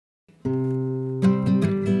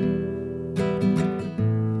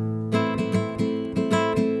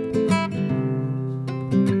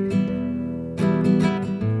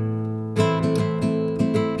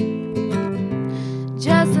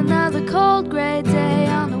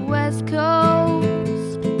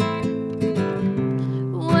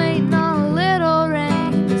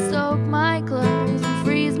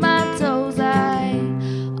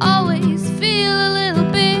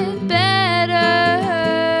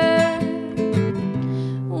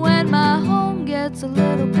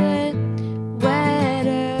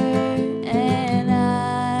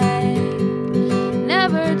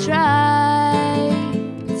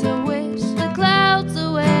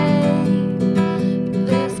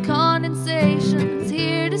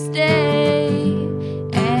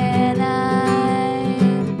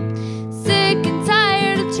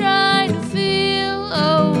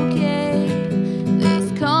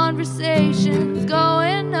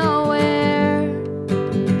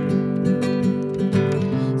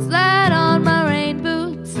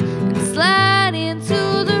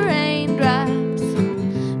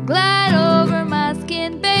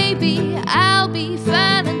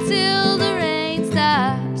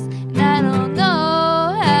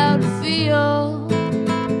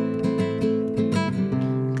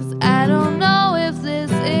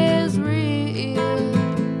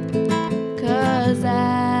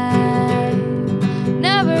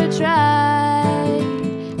tried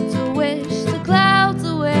to wish the clouds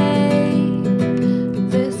away.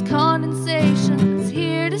 This condensation's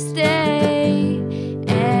here to stay,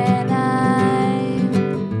 and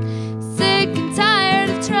I'm sick and tired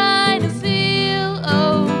of trying to feel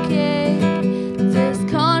okay. This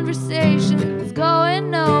conversation's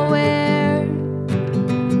going nowhere.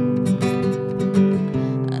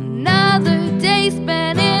 Another day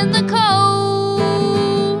spent in the cold.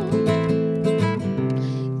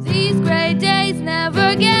 These gray days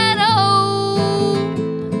never get old.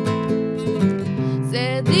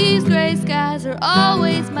 Said these gray skies are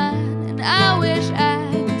always mine, and I wish I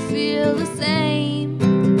could feel the same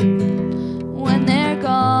when they're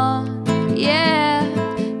gone. Yeah,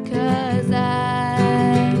 'cause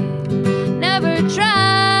I never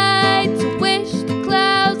tried to wish the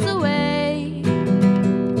clouds away.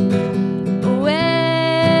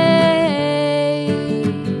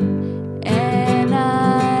 And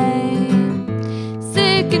I'm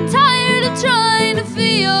sick and tired of trying to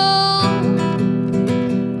feel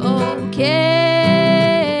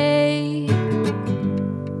okay.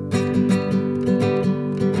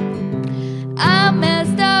 I'm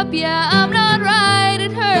messed up, yeah, I'm not right.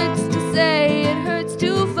 It hurts to say, it hurts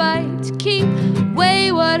to fight, to keep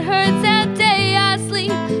away what hurts that day. I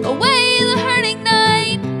sleep away the hurting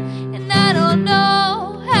night, and I don't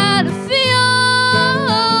know how to feel,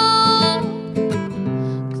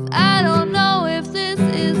 'cause I don't